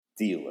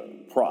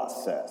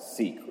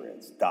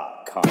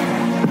DealerProcessSecrets.com.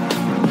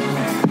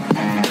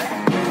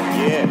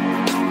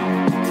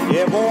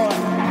 Yeah, boy.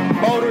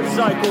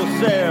 Motorcycle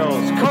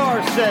sales,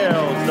 car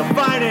sales, the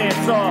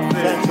finance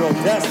office, central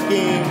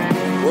desking.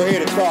 We're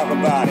here to talk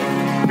about it.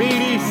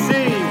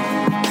 BDC,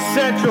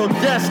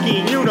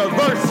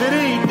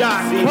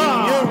 CentralDeskingUniversity.com.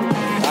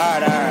 All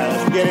right,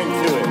 let's get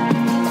into it.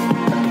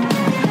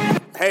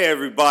 Hey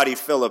everybody,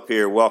 Philip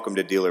here. Welcome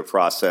to Dealer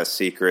Process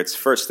Secrets.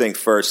 First thing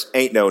first,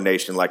 ain't no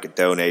nation like a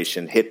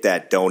donation. Hit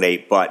that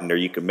donate button, or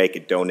you can make a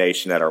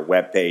donation at our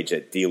webpage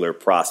at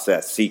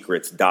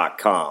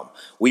DealerProcessSecrets.com.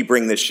 We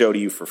bring this show to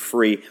you for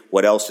free.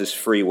 What else is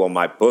free? Well,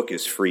 my book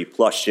is free,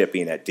 plus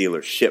shipping at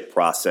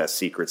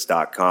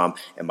DealerShipProcessSecrets.com,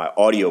 and my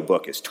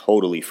audiobook is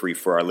totally free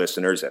for our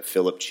listeners at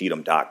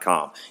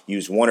PhilipCheatham.com.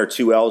 Use one or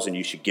two L's and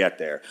you should get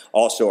there.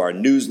 Also, our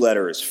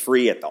newsletter is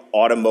free at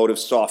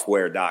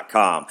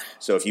theautomotivesoftware.com.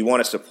 So if you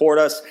want to support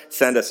us,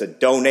 send us a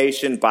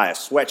donation, buy a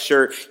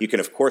sweatshirt. You can,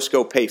 of course,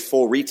 go pay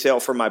full retail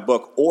for my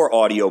book or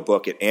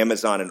audiobook at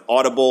Amazon and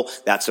Audible.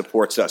 That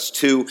supports us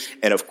too.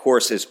 And of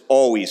course, as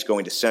always,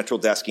 going to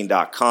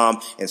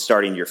centraldesking.com and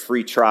starting your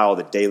free trial of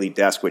the Daily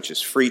Desk, which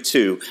is free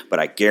too.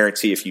 But I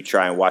guarantee if you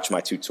try and watch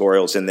my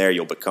tutorials in there,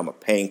 you'll become a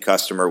paying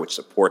customer, which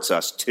supports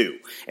us too.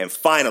 And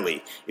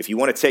finally, if you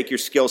want to take your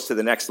skills to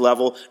the next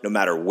level, no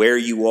matter where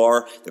you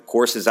are, the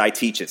courses I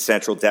teach at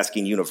Central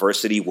Desking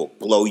University will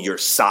blow your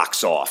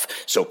socks off.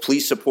 So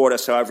please support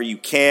us however you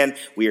can.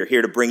 We are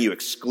here to bring you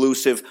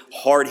exclusive,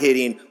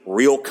 hard-hitting,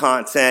 real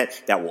content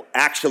that will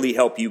actually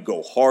help you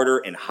go harder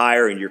and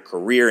higher in your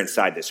career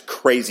inside this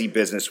crazy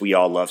business we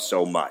all love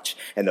so much.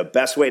 And the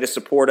best way to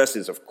support us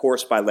is, of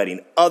course, by letting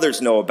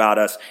others know about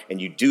us.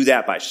 And you do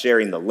that by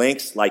sharing the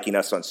links, liking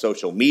us on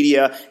social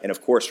media, and,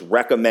 of course,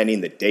 recommending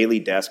the Daily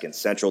Desk and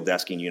Central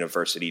Desking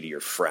University to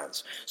your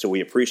friends. So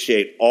we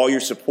appreciate all your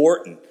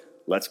support, and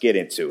let's get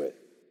into it.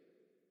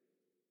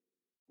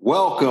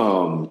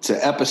 Welcome to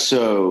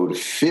episode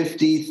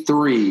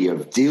 53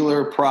 of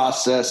Dealer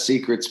Process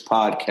Secrets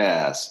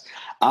Podcast.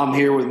 I'm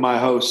here with my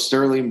host,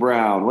 Sterling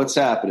Brown. What's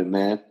happening,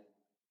 man?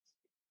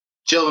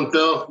 Chilling,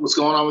 Phil. What's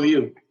going on with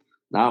you?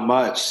 Not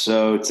much.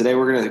 So today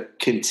we're going to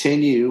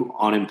continue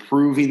on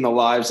improving the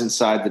lives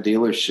inside the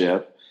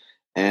dealership.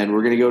 And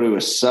we're going to go to a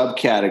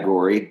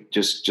subcategory,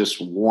 just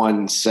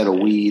one set of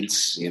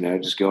weeds,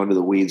 just go into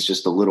the weeds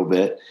just a little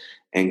bit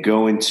and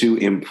go into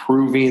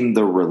improving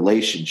the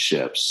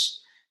relationships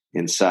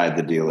inside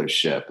the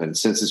dealership. And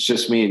since it's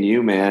just me and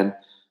you, man,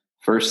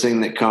 first thing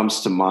that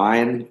comes to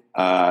mind,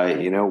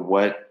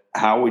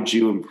 how would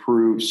you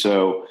improve?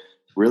 So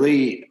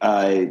really,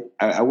 I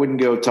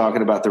wouldn't go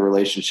talking about the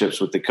relationships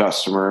with the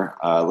customer.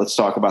 Let's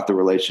talk about the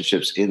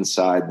relationships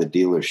inside the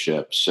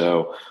dealership.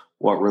 So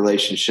what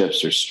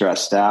relationships are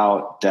stressed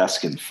out,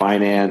 desk and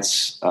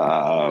finance,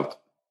 how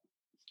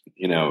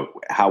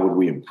would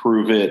we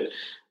improve it?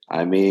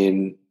 I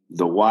mean,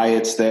 the why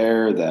it's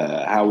there,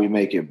 the how we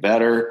make it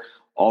better,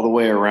 all the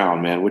way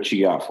around, man. What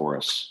you got for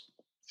us?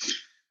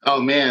 Oh,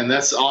 man,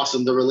 that's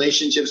awesome. The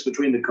relationships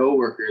between the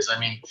coworkers. I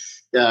mean,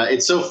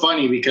 it's so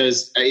funny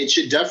because it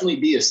should definitely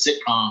be a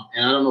sitcom.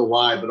 And I don't know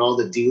why, but all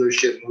the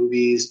dealership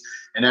movies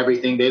and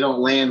everything, they don't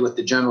land with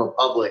the general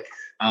public.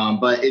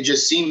 But it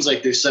just seems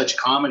like there's such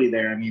comedy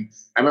there. I mean,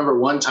 I remember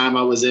one time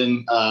I was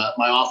in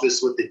my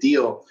office with the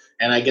deal,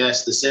 and I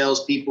guess the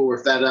salespeople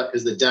were fed up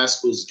because the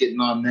desk was getting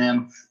on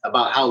them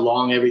about how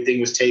long everything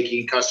was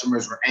taking.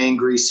 Customers were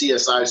angry.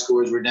 CSI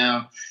scores were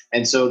down.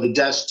 And so the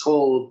desk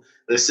told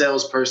the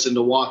salesperson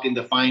to walk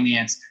into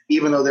finance,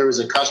 even though there was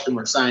a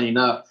customer signing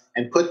up,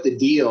 and put the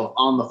deal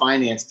on the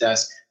finance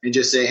desk and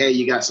just say, hey,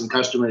 you got some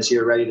customers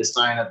here ready to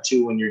sign up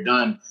too when you're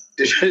done.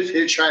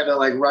 They're trying to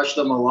rush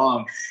them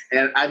along.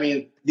 And I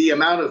mean, the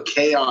amount of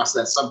chaos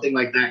that something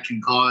like that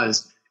can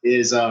cause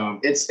is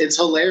it's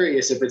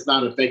hilarious if it's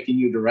not affecting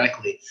you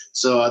directly.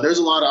 So there's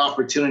a lot of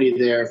opportunity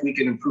there. If we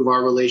can improve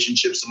our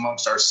relationships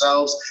amongst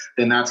ourselves,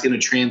 then that's going to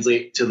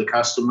translate to the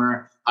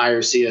customer,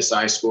 higher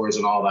CSI scores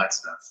and all that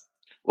stuff.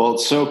 Well,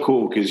 it's so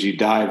cool because you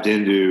dived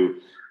into,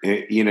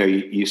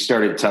 you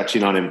started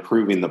touching on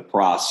improving the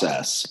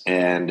process,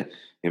 and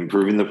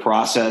improving the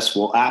process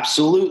will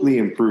absolutely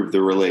improve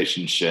the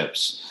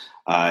relationships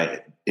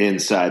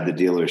inside the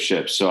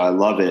dealership. So I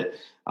love it.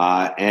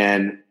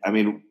 And I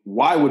mean,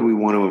 why would we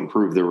want to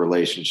improve the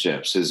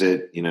relationships? Is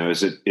it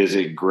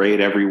great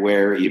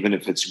everywhere? Even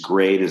if it's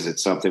great, is it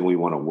something we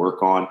want to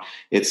work on?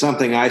 It's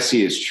something I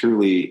see as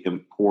truly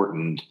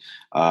important.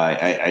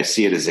 I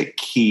see it as a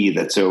key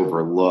that's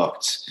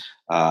overlooked.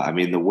 I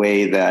mean, the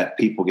way that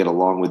people get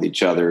along with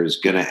each other is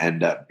going to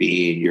end up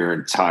being your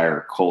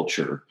entire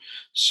culture.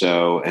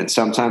 So, and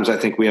sometimes I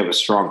think we have a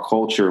strong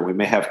culture. We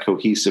may have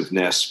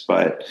cohesiveness,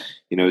 but,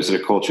 is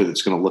it a culture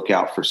that's going to look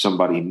out for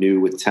somebody new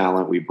with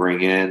talent we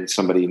bring in,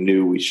 somebody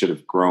new we should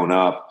have grown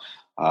up,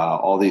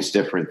 all these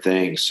different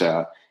things.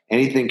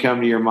 Anything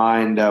come to your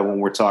mind when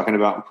we're talking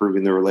about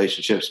improving the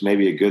relationships?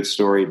 Maybe a good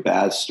story,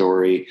 bad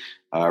story,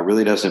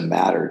 really doesn't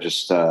matter.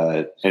 Just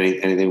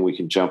anything we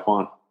can jump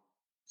on.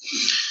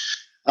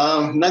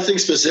 Nothing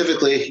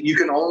specifically. You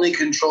can only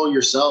control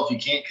yourself. You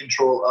can't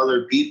control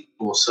other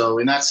people. So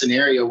in that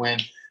scenario, when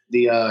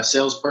the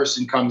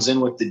salesperson comes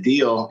in with the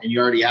deal and you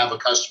already have a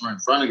customer in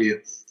front of you,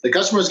 the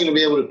customer is going to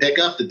be able to pick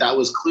up that that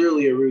was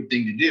clearly a rude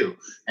thing to do.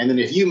 And then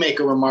if you make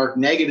a remark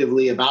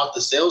negatively about the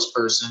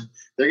salesperson,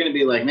 they're going to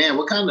be like, man,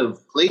 what kind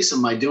of place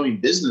am I doing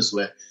business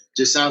with?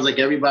 Just sounds like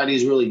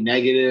everybody's really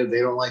negative. They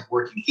don't like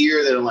working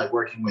here. They don't like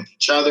working with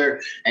each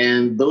other.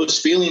 And those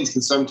feelings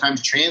can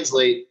sometimes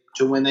translate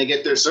to when they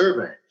get their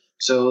survey.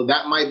 So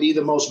that might be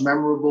the most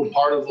memorable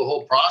part of the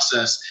whole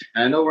process.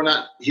 And I know we're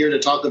not here to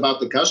talk about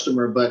the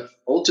customer, but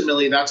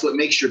ultimately that's what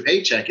makes your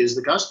paycheck is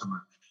the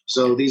customer.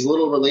 So these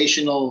little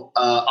relational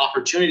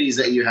opportunities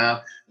that you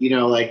have,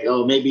 like,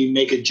 maybe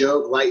make a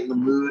joke, lighten the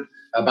mood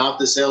about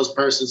the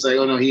salesperson, say,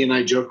 oh no, he and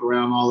I joke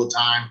around all the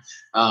time.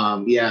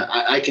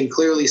 I can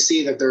clearly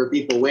see that there are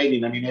people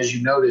waiting. I mean, as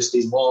you notice,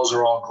 these walls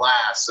are all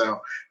glass.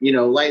 So,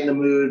 lighten the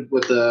mood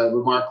with a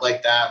remark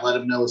like that, let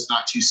them know it's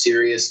not too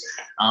serious,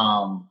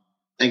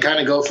 and kind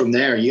of go from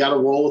there. You got to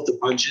roll with the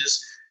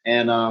punches.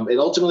 And it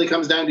ultimately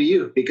comes down to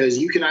you, because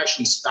you can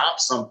actually stop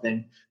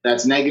something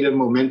that's negative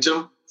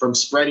momentum from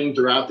spreading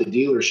throughout the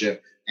dealership.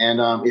 And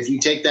if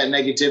you take that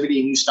negativity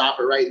and you stop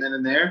it right then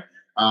and there,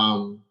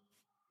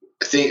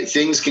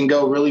 things can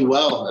go really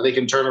well. They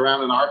can turn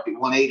around in a heartbeat,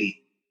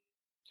 180.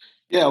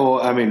 Yeah,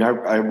 well, I mean,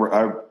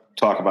 I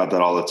talk about that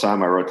all the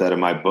time. I wrote that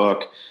in my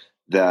book,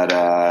 that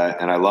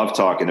and I love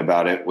talking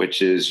about it,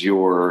 which is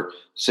your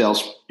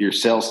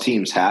sales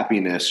team's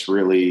happiness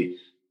really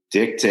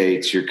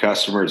dictates your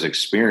customer's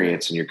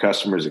experience, and your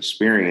customer's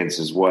experience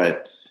is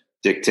what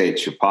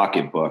dictates your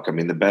pocketbook. I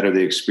mean, the better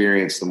the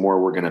experience, the more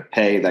we're going to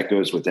pay. That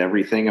goes with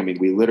everything. I mean,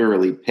 we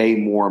literally pay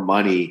more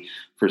money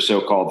for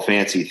so-called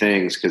fancy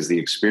things because the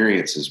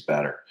experience is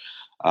better.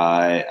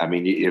 I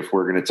mean, if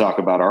we're going to talk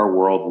about our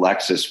world,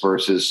 Lexus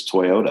versus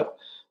Toyota.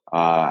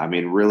 I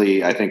mean,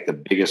 really, I think the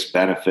biggest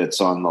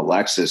benefits on the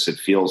Lexus, it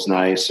feels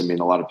nice. I mean,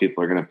 a lot of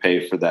people are going to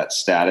pay for that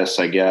status,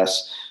 I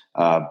guess.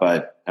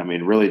 But I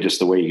mean, really just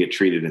the way you get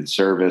treated in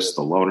service,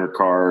 the loaner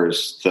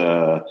cars,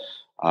 the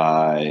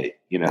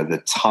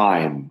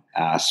time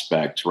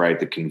aspect, right?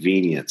 The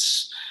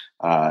convenience.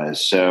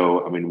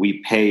 So, I mean,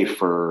 we pay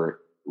for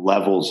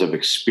levels of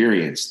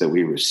experience that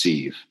we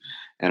receive,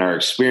 and our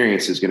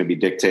experience is going to be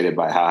dictated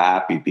by how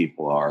happy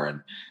people are.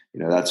 And,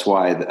 that's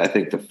why I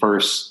think the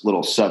first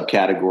little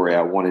subcategory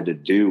I wanted to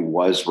do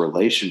was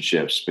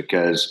relationships,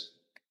 because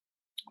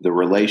the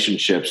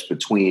relationships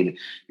between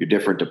your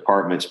different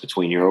departments,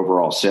 between your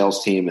overall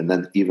sales team, and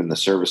then even the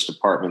service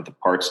department, the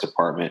parts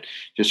department,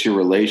 just your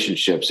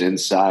relationships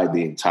inside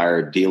the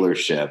entire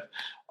dealership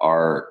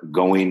are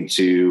going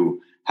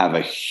to have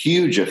a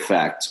huge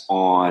effect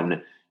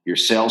on your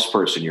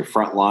salesperson, your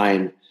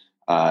frontline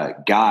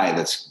guy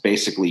that's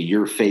basically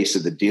your face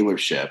of the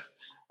dealership.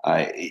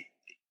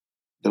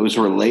 Those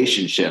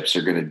relationships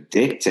are going to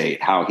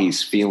dictate how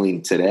he's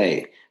feeling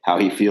today, how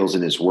he feels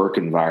in his work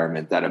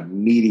environment. That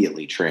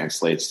immediately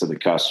translates to the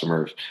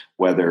customers,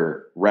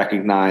 whether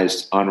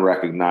recognized,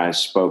 unrecognized,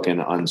 spoken,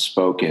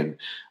 unspoken.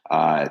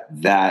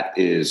 That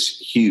is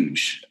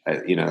huge.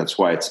 That's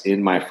why it's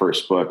in my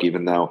first book,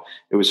 even though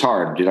it was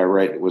hard.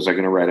 Was I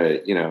going to write I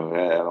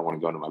don't want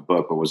to go into my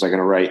book, but was I going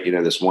to write,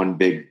 this one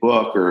big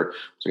book, or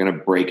was I going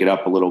to break it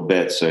up a little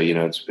bit? So,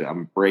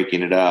 I'm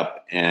breaking it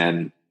up.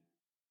 And,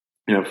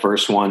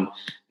 first one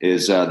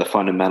is the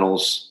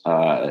fundamentals,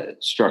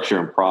 structure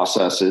and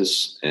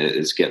processes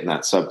is getting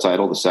that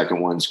subtitle. The second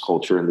one's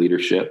culture and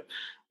leadership.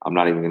 I'm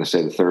not even going to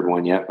say the third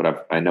one yet,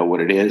 but I know what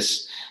it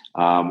is.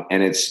 And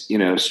it's,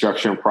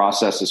 structure and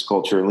processes,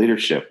 culture and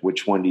leadership.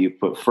 Which one do you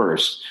put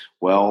first?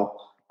 Well,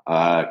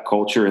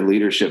 culture and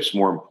leadership is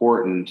more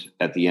important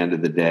at the end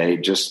of the day,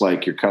 just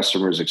like your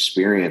customer's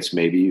experience,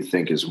 maybe you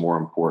think is more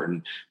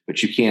important,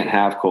 but you can't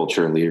have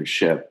culture and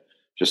leadership,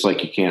 just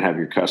like you can't have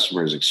your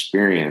customer's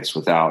experience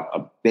without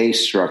a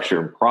base structure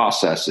and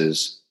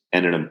processes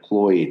and an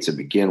employee to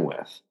begin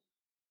with.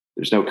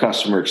 There's no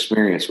customer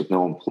experience with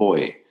no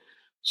employee.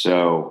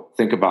 So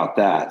think about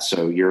that.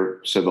 So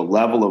the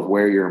level of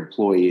where your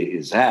employee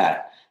is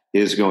at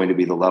is going to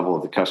be the level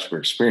of the customer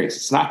experience.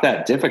 It's not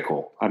that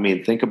difficult. I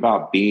mean, think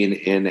about being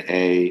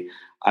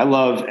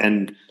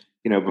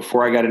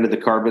before I got into the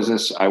car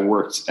business, I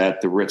worked at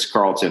the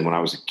Ritz-Carlton when I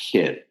was a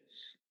kid.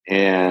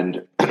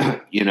 And,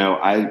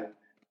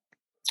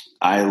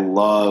 I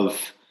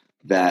love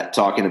that,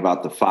 talking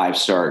about the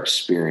 5-star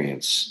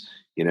experience,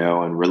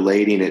 and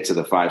relating it to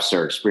the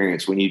 5-star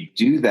experience. When you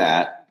do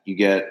that, you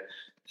get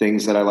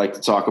things that I like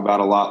to talk about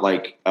a lot,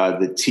 like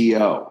the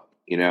TO.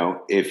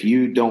 If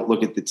you don't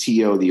look at the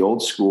TO the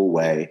old school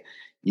way,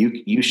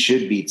 you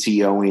should be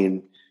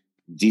TOing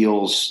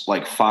deals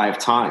like 5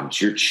 times.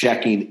 You're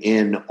checking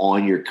in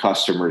on your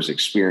customer's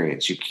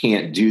experience. You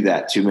can't do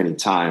that too many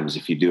times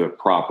if you do it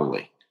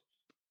properly,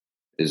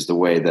 is the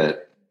way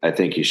that I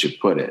think you should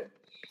put it.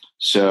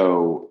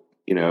 So,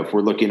 if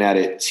we're looking at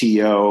it,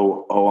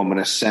 TO, I'm going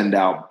to send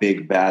out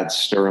big bad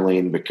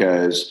Sterling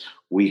because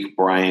weak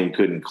Brian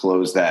couldn't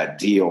close that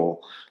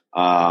deal.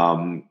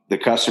 The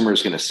customer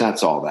is going to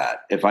sense all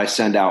that. If I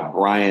send out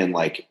Brian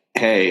like,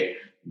 hey,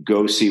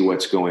 go see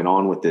what's going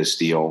on with this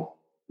deal,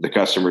 the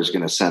customer is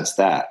going to sense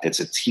that. It's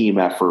a team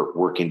effort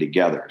working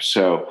together.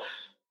 So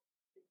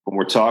when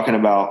we're talking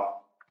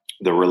about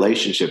the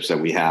relationships that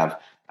we have,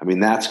 I mean,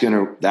 that's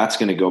going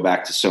to go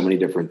back to so many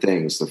different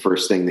things. The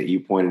first thing that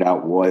you pointed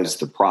out was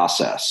the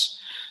process.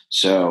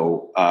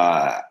 So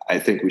I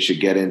think we should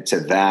get into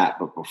that.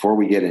 But before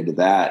we get into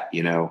that,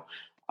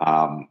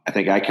 I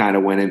think I kind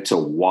of went into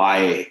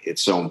why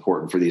it's so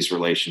important for these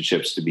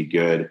relationships to be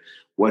good.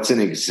 What's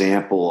an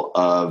example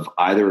of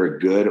either a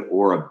good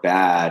or a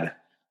bad,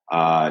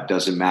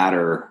 doesn't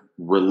matter,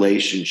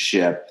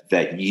 relationship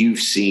that you've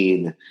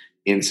seen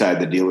inside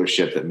the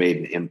dealership that made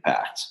an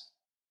impact?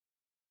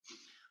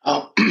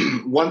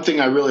 One thing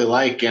I really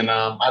like, and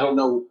I don't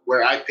know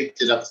where I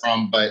picked it up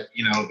from, but,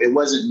 it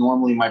wasn't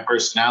normally my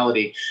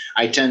personality.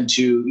 I tend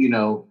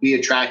to, be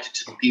attracted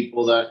to the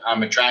people that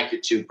I'm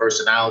attracted to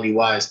personality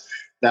wise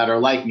that are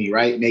like me,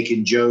 right?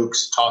 Making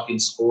jokes, talking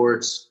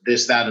sports,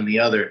 this, that, and the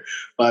other.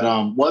 But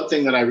one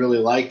thing that I really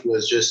liked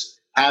was just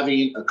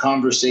having a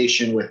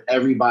conversation with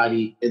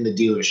everybody in the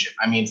dealership.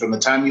 I mean, from the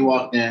time you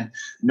walked in,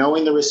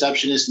 knowing the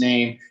receptionist's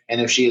name, and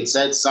if she had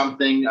said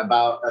something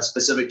about a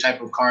specific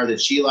type of car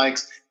that she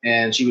likes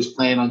and she was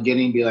planning on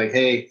getting, be like,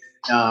 hey,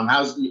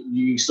 how's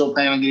you still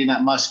planning on getting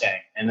that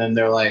Mustang? And then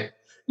they're like,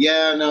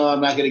 yeah, no,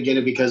 I'm not going to get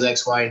it because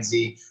X, Y, and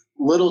Z.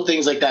 Little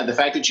things like that. The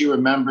fact that you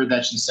remembered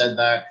that she said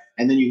that,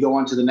 and then you go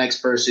on to the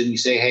next person, you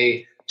say,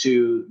 hey,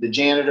 to the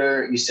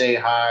janitor, you say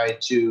hi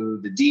to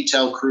the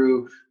detail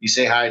crew, you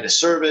say hi to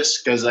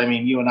service, because I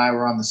mean, you and I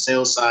were on the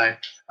sales side,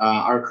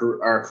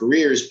 our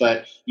careers,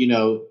 but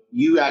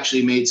you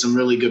actually made some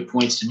really good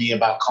points to me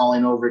about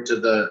calling over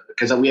to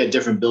because we had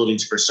different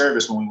buildings for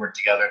service when we worked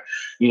together,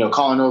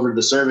 calling over to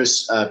the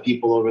service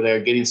people over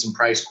there, getting some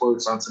price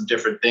quotes on some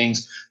different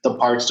things, the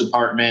parts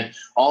department,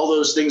 all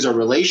those things are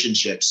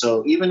relationships.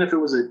 So even if it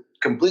was a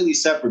completely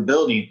separate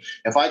building,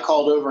 if I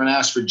called over and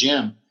asked for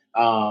Jim,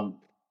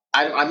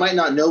 I might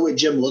not know what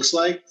Jim looks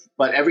like,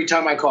 but every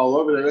time I call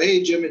over there,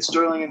 hey, Jim, it's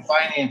Sterling in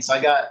Finance.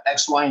 I got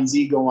X, Y, and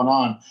Z going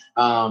on.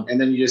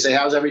 And then you just say,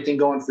 how's everything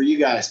going for you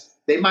guys?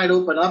 They might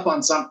open up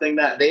on something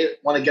that they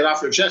want to get off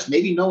their chest.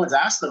 Maybe no one's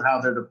asked them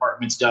how their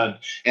department's done,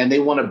 and they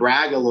want to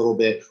brag a little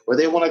bit, or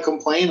they want to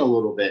complain a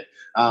little bit.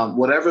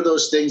 Whatever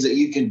those things that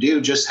you can do,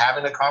 just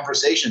having a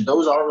conversation,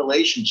 those are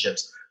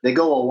relationships. They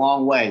go a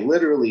long way.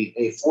 Literally,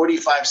 a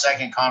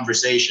 45-second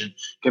conversation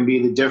can be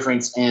the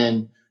difference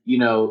in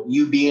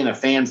you being a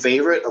fan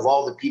favorite of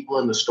all the people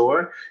in the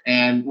store.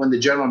 And when the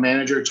general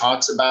manager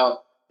talks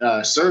about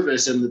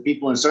service, and the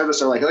people in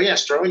service are like, oh yeah,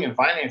 Sterling in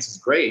Finance is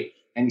great.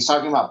 And he's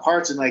talking about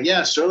parts and like,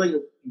 yeah,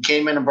 Sterling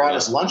came in and brought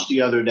us lunch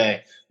the other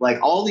day.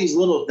 Like all these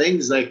little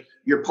things, like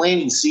you're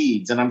planting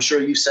seeds. And I'm sure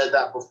you said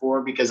that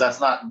before because that's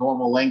not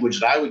normal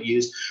language that I would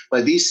use.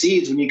 But these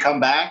seeds, when you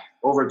come back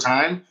over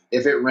time,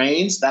 if it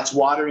rains, that's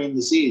watering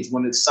the seeds.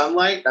 When it's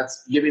sunlight,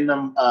 that's giving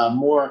them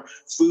more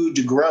food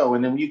to grow.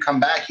 And then when you come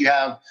back, you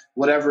have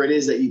whatever it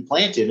is that you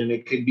planted. And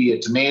it could be a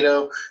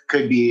tomato,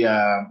 could be,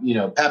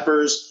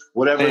 peppers,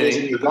 whatever it is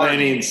in your garden.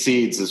 Planting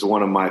seeds is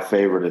one of my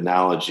favorite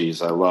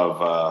analogies. I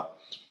love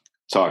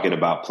talking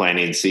about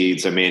planting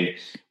seeds. I mean,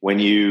 when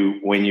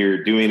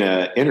you're doing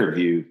an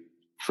interview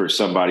for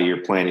somebody,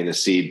 you're planting a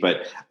seed.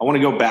 But I want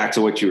to go back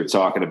to what you were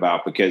talking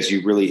about because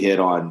you really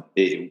hit on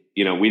it.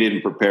 We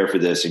didn't prepare for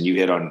this, and you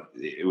hit on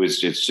it's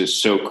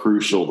just so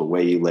crucial the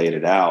way you laid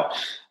it out.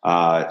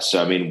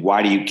 So, I mean,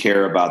 why do you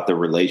care about the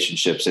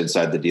relationships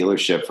inside the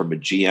dealership from a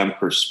GM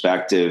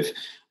perspective?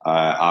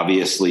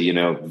 Obviously,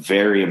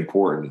 very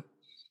important,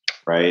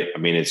 right? I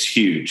mean, it's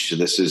huge. So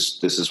this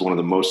is one of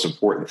the most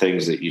important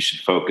things that you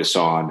should focus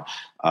on,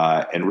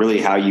 and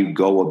really how you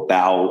go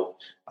about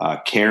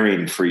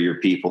caring for your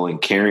people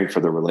and caring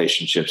for the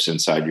relationships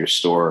inside your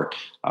store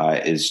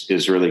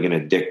is really going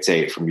to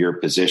dictate from your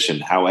position.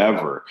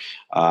 However,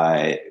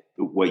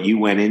 what you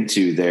went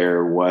into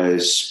there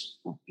was,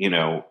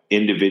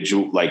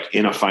 individual, like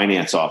in a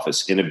finance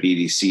office, in a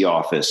BDC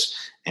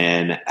office,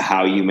 and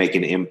how you make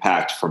an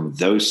impact from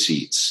those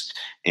seats.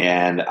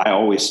 And I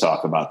always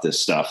talk about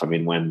this stuff. I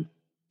mean, when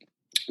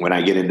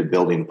I get into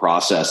building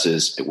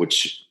processes,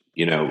 which,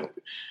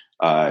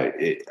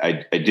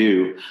 I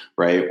do,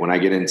 right? When I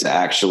get into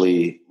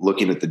actually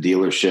looking at the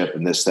dealership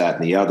and this, that,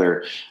 and the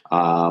other,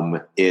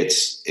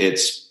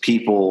 it's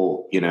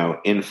people,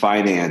 in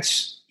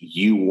finance.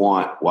 You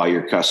want, while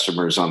your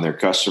customer's on their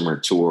customer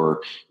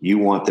tour, you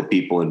want the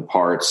people in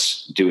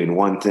parts doing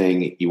one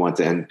thing.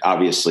 And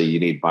obviously you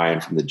need buy-in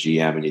from the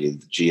GM, and you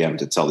need the GM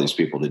to tell these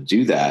people to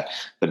do that.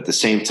 But at the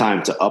same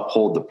time, to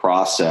uphold the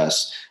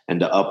process and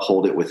to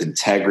uphold it with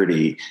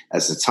integrity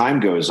as the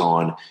time goes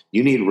on,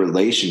 you need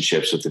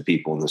relationships with the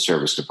people in the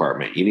service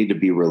department. You need to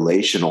be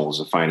relational as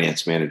a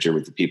finance manager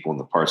with the people in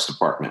the parts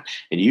department.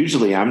 And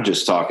usually I'm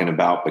just talking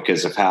about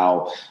because of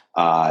how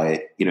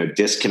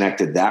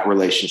disconnected that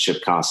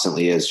relationship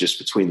constantly is just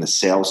between the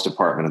sales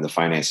department and the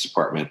finance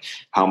department,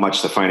 how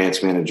much the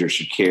finance manager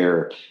should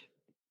care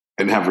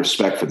and have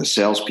respect for the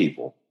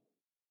salespeople.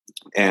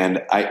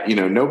 And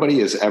nobody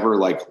has ever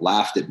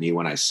laughed at me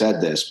when I said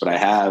this, but I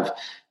have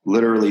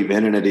literally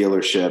been in a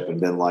dealership and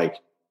been like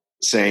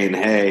saying,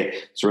 hey,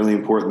 it's really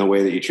important the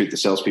way that you treat the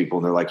salespeople.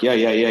 And they're like, yeah.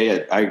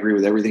 I agree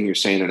with everything you're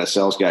saying. And a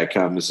sales guy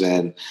comes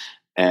in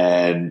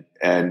and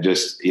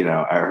just, you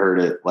know, I heard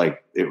it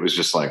like, it was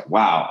just like,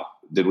 wow,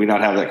 did we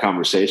not have that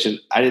conversation?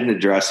 I didn't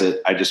address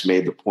it. I just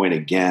made the point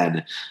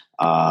again.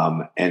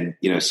 And,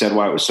 you know, said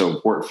why it was so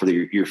important for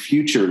your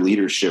future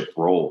leadership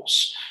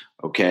roles.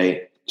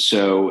 Okay.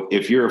 So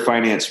if you're a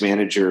finance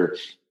manager,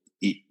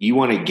 you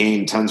want to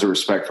gain tons of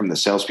respect from the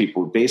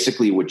salespeople.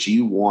 Basically what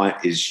you want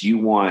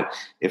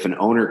if an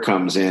owner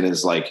comes in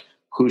is like,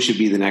 who should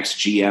be the next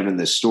GM in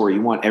this store?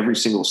 You want every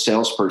single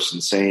salesperson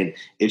saying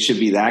it should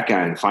be that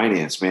guy in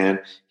finance, man.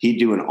 He'd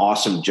do an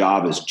awesome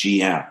job as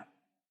GM.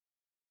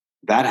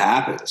 That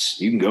happens.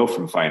 You can go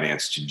from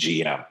finance to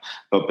GM.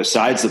 But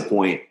besides the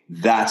point,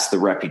 that's the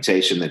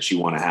reputation that you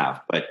want to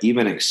have. But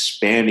even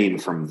expanding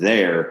from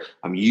there,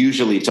 I'm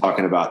usually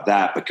talking about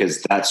that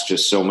because that's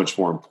just so much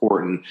more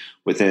important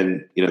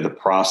within, you know, the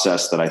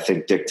process that I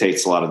think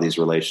dictates a lot of these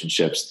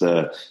relationships.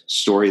 The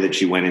story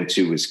that you went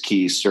into was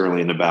key,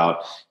 Sterling,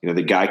 about, you know,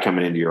 the guy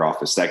coming into your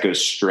office. That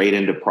goes straight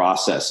into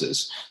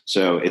processes.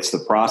 So it's the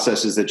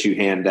processes that you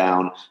hand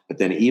down. But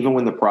then even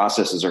when the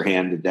processes are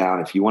handed down,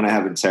 if you want to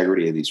have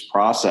integrity of these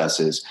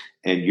processes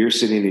and you're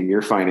sitting in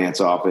your finance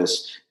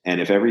office, and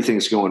if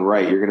everything's going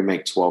right, you're going to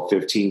make 12,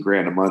 15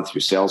 grand a month.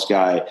 Your sales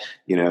guy,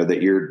 you know,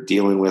 that you're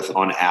dealing with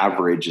on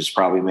average is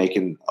probably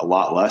making a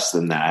lot less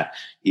than that.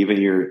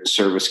 Even your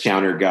service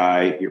counter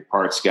guy, your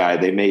parts guy,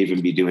 they may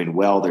even be doing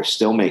well. They're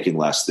still making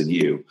less than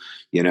you.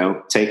 You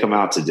know, take them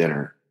out to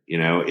dinner, you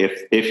know,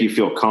 if you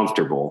feel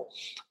comfortable.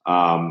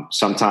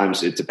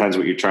 Sometimes it depends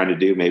what you're trying to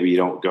do. Maybe you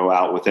don't go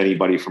out with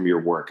anybody from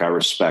your work. I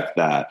respect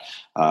that.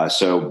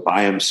 So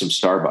buy them some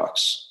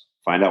Starbucks.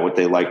 Find out what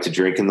they like to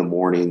drink in the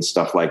morning,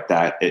 stuff like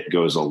that. It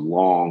goes a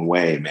long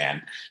way,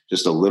 man.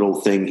 Just a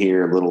little thing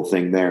here, a little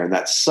thing there. And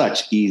that's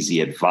such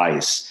easy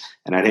advice.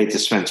 And I'd hate to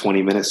spend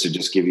 20 minutes to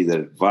just give you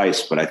the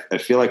advice, but I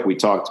feel like we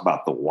talked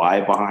about the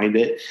why behind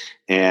it.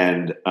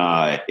 And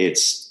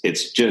it's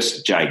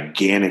just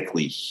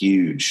gigantically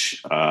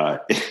huge.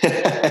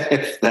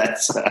 If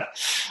that's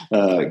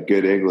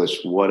good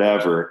English,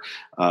 whatever.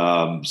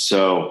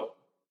 So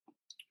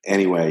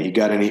anyway, you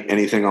got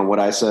anything on what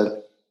I said?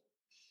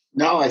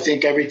 No, I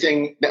think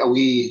everything that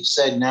we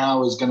said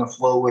now is going to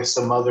flow with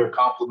some other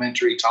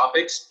complementary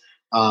topics.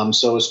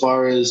 So as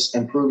far as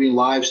improving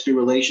lives through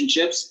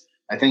relationships,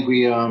 I think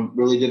we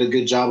really did a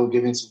good job of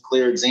giving some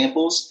clear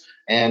examples.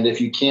 And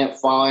if you can't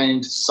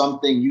find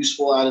something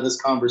useful out of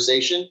this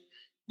conversation,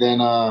 then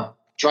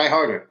try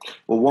harder.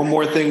 Well, one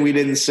more thing we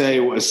didn't say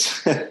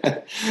was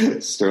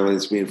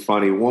Sterling's being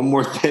funny. One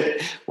more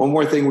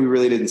thing we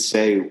really didn't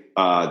say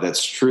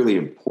that's truly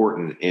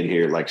important in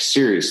here, like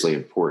seriously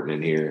important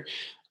in here,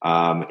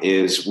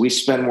 is we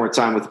spend more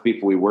time with the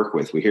people we work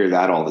with. We hear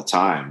that all the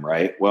time,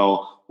 right?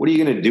 Well, what are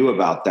you going to do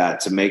about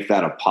that to make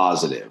that a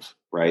positive,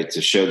 right?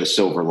 To show the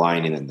silver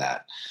lining in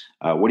that.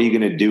 What are you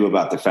going to do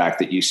about the fact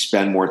that you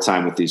spend more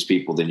time with these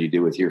people than you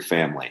do with your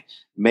family?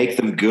 Make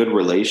them good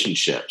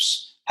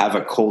relationships. Have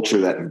a culture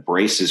that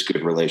embraces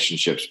good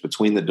relationships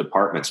between the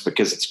departments,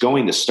 because it's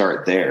going to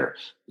start there,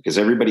 because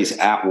everybody's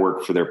at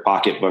work for their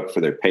pocketbook, for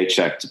their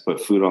paycheck, to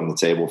put food on the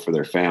table for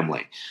their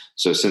family.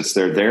 So since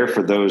they're there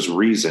for those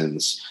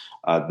reasons,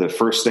 the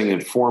first thing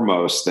and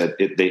foremost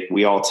that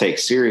we all take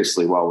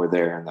seriously while we're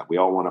there and that we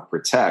all want to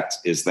protect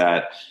is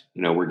that,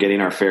 you know, we're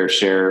getting our fair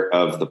share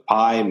of the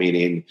pie,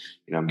 meaning,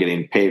 you know, I'm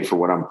getting paid for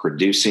what I'm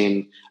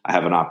producing. I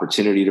have an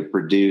opportunity to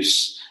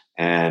produce,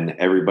 and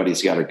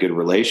everybody's got a good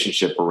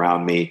relationship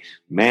around me.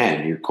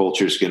 Man, your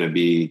culture is going to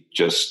be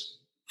just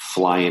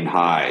flying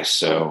high.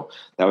 So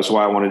that was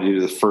why I wanted to do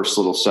the first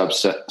little sub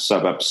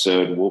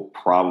episode. We'll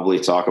probably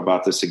talk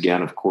about this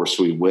again. Of course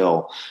we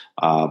will.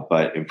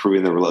 But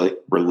improving the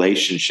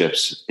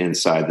relationships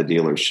inside the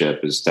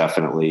dealership is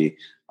definitely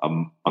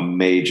a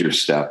major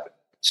step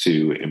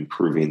to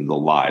improving the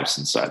lives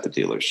inside the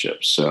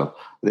dealership. So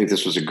I think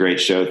this was a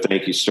great show.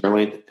 Thank you,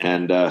 Sterling.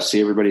 And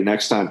see everybody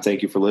next time.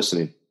 Thank you for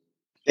listening.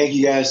 Thank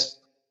you, guys.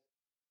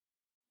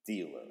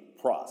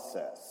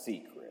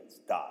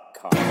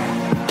 DealerProcessSecrets.com.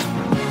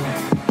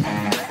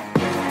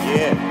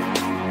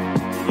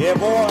 Yeah,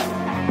 boy.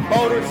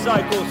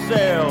 Motorcycle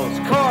sales,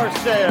 car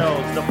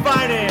sales, the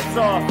finance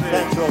office,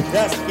 central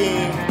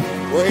desking.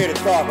 We're here to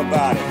talk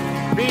about it.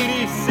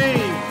 BDC,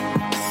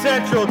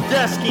 Central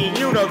Desking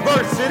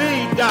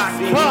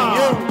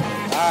University.com.